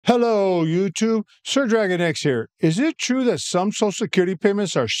Hello, YouTube. Sir Dragon X here. Is it true that some Social Security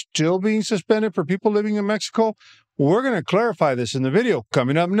payments are still being suspended for people living in Mexico? We're going to clarify this in the video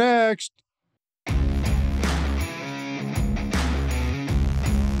coming up next.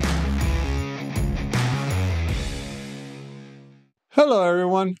 Hello,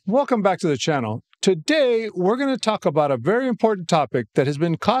 everyone. Welcome back to the channel. Today, we're going to talk about a very important topic that has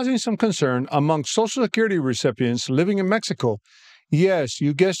been causing some concern among Social Security recipients living in Mexico. Yes,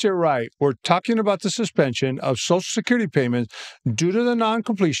 you guessed it right. We're talking about the suspension of Social Security payments due to the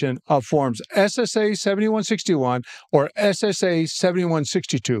non-completion of Forms SSA-7161 or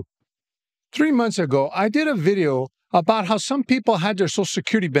SSA-7162. 3 months ago, I did a video about how some people had their Social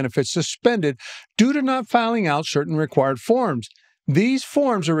Security benefits suspended due to not filing out certain required forms. These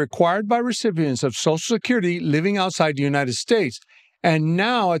forms are required by recipients of Social Security living outside the United States. And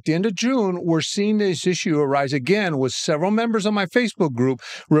now, at the end of June, we're seeing this issue arise again with several members of my Facebook group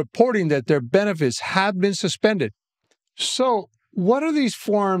reporting that their benefits have been suspended. So, what are these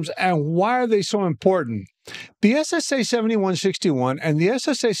forms and why are they so important? The SSA-7161 and the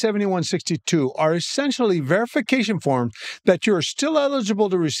SSA-7162 are essentially verification forms that you are still eligible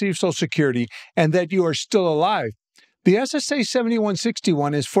to receive Social Security and that you are still alive. The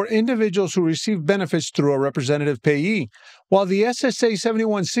SSA-7161 is for individuals who receive benefits through a representative payee, while the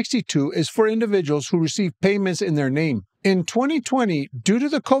SSA-7162 is for individuals who receive payments in their name. In 2020, due to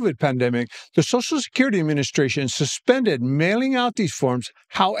the COVID pandemic, the Social Security Administration suspended mailing out these forms.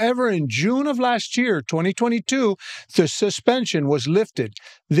 However, in June of last year, 2022, the suspension was lifted.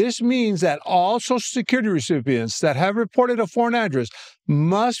 This means that all Social Security recipients that have reported a foreign address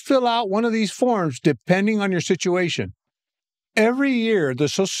must fill out one of these forms depending on your situation. Every year, the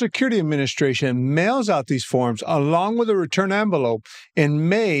Social Security Administration mails out these forms along with a return envelope in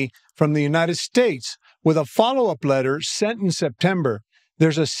May from the United States, with a follow-up letter sent in September.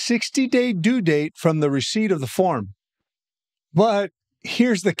 There's a 60-day due date from the receipt of the form. But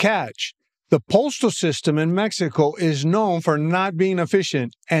here's the catch. The postal system in Mexico is known for not being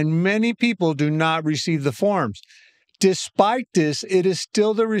efficient, and many people do not receive the forms. Despite this, it is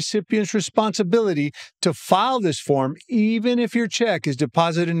still the recipient's responsibility to file this form even if your check is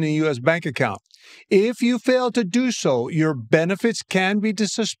deposited in a U.S. bank account. If you fail to do so, your benefits can be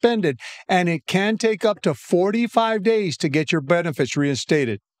suspended, and it can take up to 45 days to get your benefits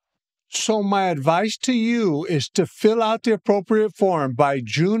reinstated. So my advice to you is to fill out the appropriate form by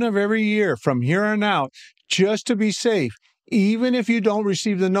June of every year from here on out, just to be safe, even if you don't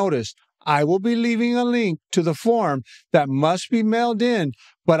receive the notice. I will be leaving a link to the form that must be mailed in,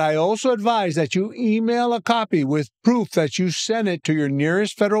 but I also advise that you email a copy with proof that you sent it to your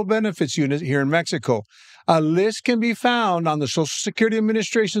nearest federal benefits unit here in Mexico. A list can be found on the Social Security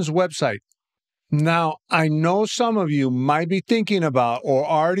Administration's website. Now, I know some of you might be thinking about or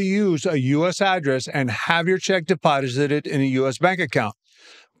already use a U.S. address and have your check deposited in a U.S. bank account.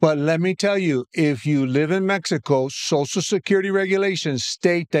 But let me tell you, if you live in Mexico, Social Security regulations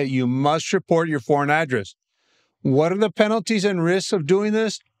state that you must report your foreign address. What are the penalties and risks of doing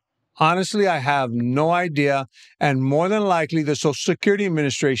this? Honestly, I have no idea, and more than likely, the Social Security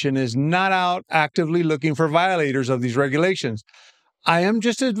Administration is not out actively looking for violators of these regulations. I am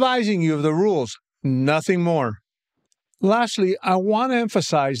just advising you of the rules, nothing more. Lastly, I want to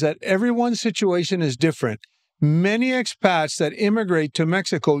emphasize that everyone's situation is different. Many expats that immigrate to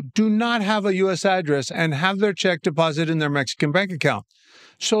Mexico do not have a U.S. address and have their check deposited in their Mexican bank account.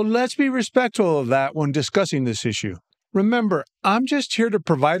 So let's be respectful of that when discussing this issue. Remember, I'm just here to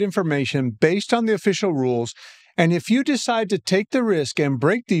provide information based on the official rules, and if you decide to take the risk and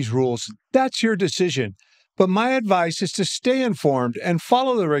break these rules, that's your decision. But my advice is to stay informed and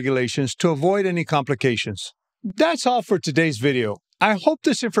follow the regulations to avoid any complications. That's all for today's video. I hope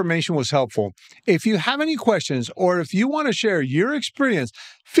this information was helpful. If you have any questions or if you want to share your experience,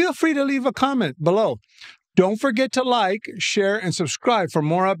 feel free to leave a comment below. Don't forget to like, share, and subscribe for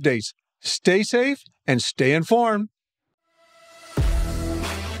more updates. Stay safe and stay informed.